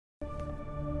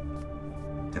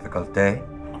difficult day?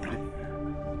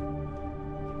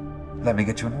 Let me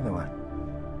get you another one.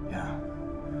 Yeah.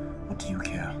 What do you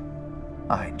care?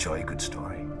 I enjoy a good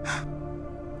story.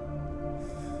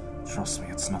 Trust me,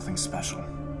 it's nothing special.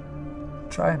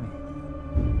 Try me.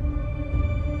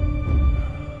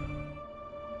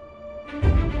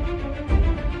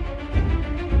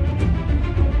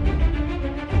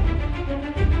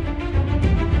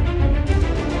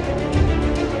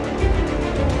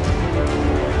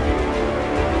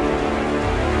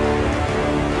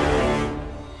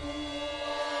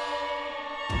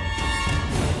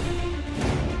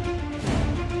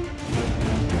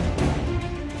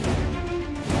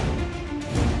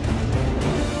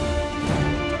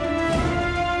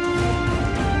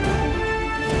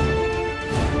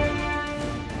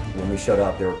 Showed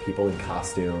up, there were people in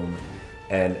costume,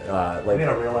 and like, we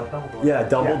had a real life Dumbledore. Yeah,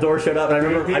 Dumbledore showed up, and I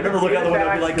remember looking out the window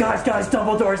and be like, guys,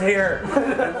 Dumbledore's here.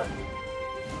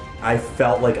 I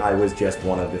felt like I was just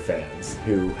one of the fans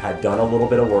who had done a little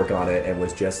bit of work on it and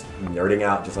was just nerding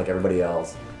out just like everybody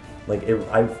else. Like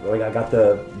I got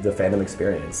the fandom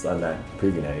experience on that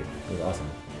preview night. It was awesome.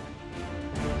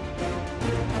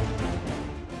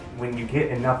 When you get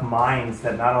enough minds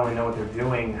that not only know what they're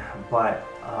doing, but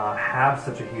have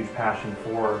such a huge passion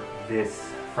for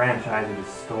this franchise or this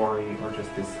story or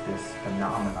just this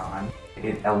phenomenon,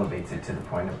 it elevates it to the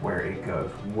point of where it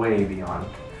goes way beyond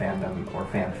fandom or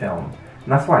fan film.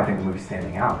 And that's why I think the movie's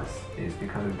standing out is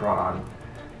because we brought on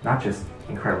not just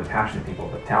incredibly passionate people,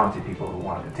 but talented people who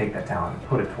wanted to take that talent and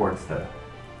put it towards the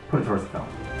film.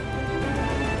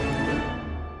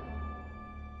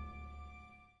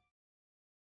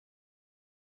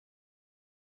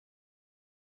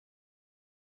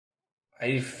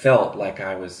 I felt like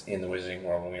I was in the Wizarding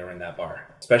World when we were in that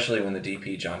bar. Especially when the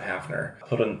DP, John Hafner,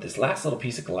 put on this last little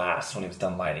piece of glass when he was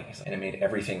done lighting. And it made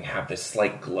everything have this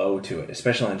slight glow to it,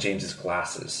 especially on James's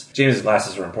glasses. James's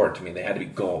glasses were important to me. They had to be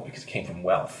gold because it came from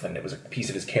wealth, and it was a piece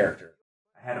of his character.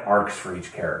 I had arcs for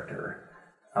each character.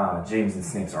 James and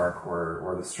Snape's arc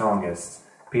were the strongest.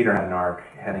 Peter had an arc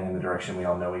heading in the direction we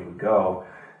all know he would go.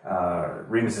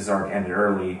 Remus's arc ended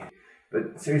early,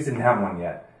 but Sirius didn't have one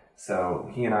yet. So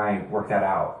he and I worked that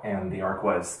out, and the arc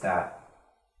was that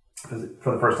for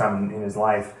the first time in his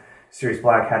life, Sirius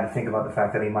Black had to think about the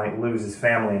fact that he might lose his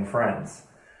family and friends.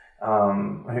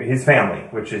 His family,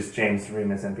 which is James,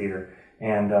 Remus, and Peter.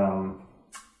 And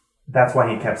that's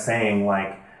why he kept saying,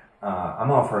 like,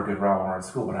 I'm all for a good rivalry in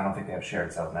school, but I don't think they have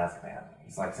shared cells in Azkaban.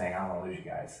 He's like saying, I don't want to lose you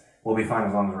guys. We'll be fine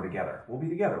as long as we're together. We'll be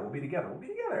together. We'll be together. We'll be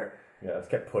together. Yeah, let's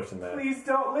keep pushing that. Please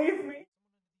don't leave me.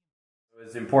 It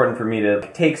was important for me to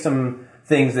take some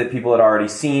things that people had already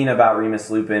seen about Remus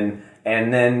Lupin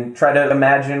and then try to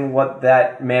imagine what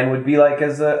that man would be like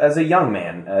as a young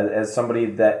man, as somebody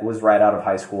that was right out of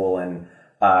high school and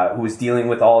who was dealing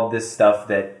with all of this stuff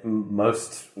that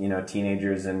most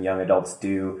teenagers and young adults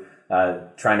do,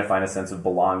 trying to find a sense of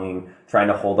belonging, trying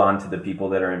to hold on to the people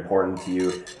that are important to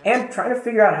you, and trying to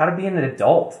figure out how to be an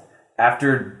adult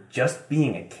after just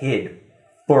being a kid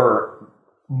for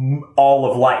all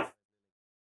of life.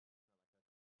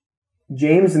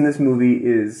 James in this movie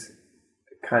is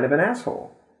kind of an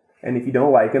asshole. And if you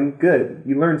don't like him, good.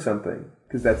 You learned something,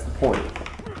 because that's the point.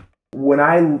 When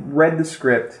I read the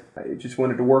script, I just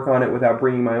wanted to work on it without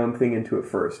bringing my own thing into it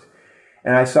first.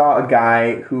 And I saw a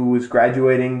guy who was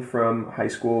graduating from high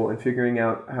school and figuring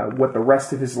out what the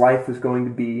rest of his life was going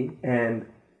to be. And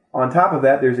on top of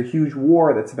that, there's a huge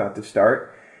war that's about to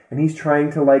start. And he's trying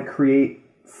to create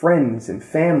friends and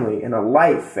family and a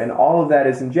life. And all of that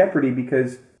is in jeopardy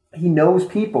because he knows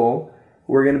people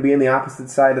who are going to be on the opposite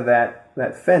side of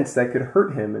that fence that could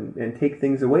hurt him and take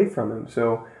things away from him.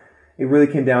 So it really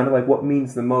came down to what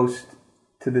means the most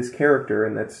to this character,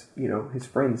 and that's, his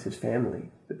friends, his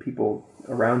family, the people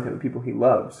around him, the people he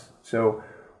loves. So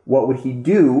what would he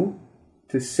do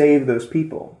to save those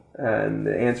people? And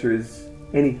the answer is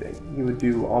anything. He would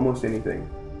do almost anything.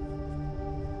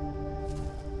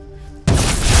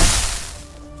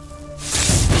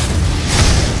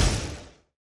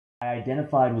 I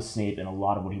identified with Snape in a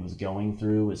lot of what he was going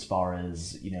through as far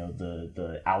as,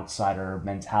 the outsider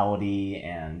mentality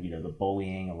and, the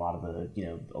bullying, a lot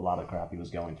of crap he was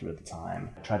going through at the time.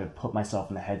 I tried to put myself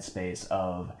in the headspace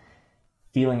of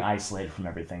feeling isolated from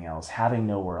everything else, having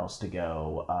nowhere else to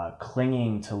go,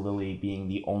 clinging to Lily being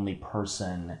the only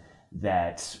person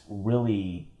that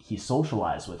really he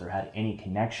socialized with or had any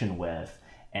connection with,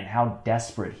 and how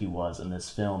desperate he was in this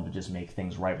film to just make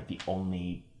things right with the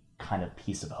only kind of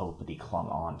piece of hope that he clung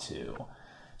on to.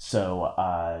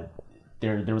 So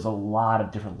there was a lot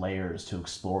of different layers to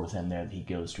explore with him there that he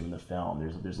goes through in the film.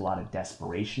 There's a lot of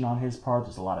desperation on his part.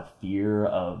 There's a lot of fear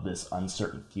of this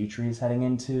uncertain future he's heading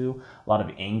into. A lot of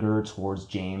anger towards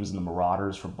James and the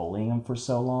Marauders for bullying him for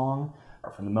so long.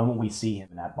 From the moment we see him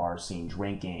in that bar scene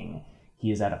drinking,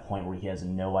 he is at a point where he has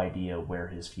no idea where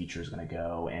his future is going to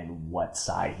go and what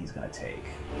side he's going to take.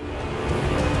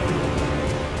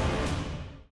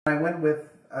 I went with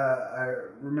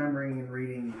remembering and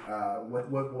reading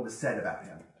what was said about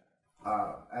him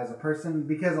as a person,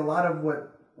 because a lot of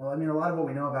what we know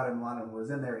about him, a lot of what was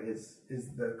in there is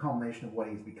the culmination of what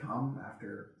he's become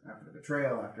after the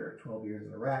betrayal, after 12 years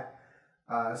as a rat.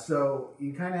 So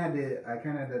I kind of had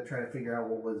to try to figure out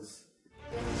what was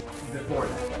before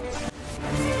that.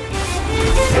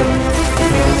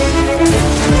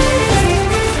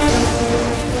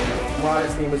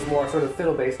 Marauders theme was more sort of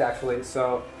fiddle-based, actually,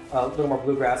 so a little more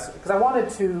bluegrass. Because I wanted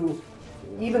to,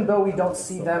 even though we don't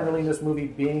see them really in this movie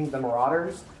being the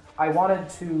Marauders, I wanted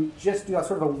to just do a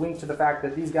sort of a wink to the fact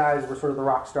that these guys were sort of the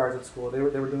rock stars at school. They were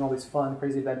doing all these fun,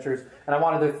 crazy adventures, and I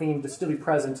wanted their theme to still be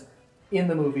present in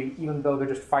the movie, even though they're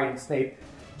just fighting Snape,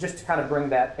 just to kind of bring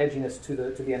that edginess to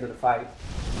the end of the fight.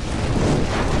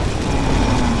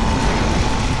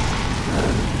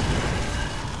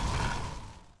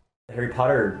 Harry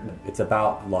Potter, it's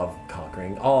about love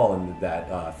conquering all, and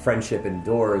that friendship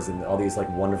endures, and all these like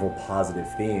wonderful positive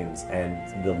themes,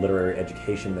 and the literary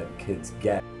education that kids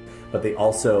get. But they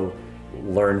also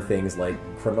learn things like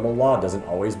criminal law doesn't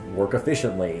always work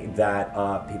efficiently, that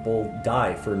people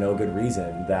die for no good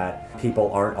reason, that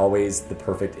people aren't always the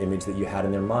perfect image that you had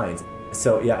in their minds.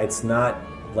 So yeah, it's not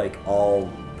like all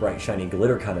bright, shiny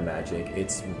glitter kind of magic.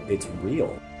 It's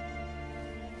real.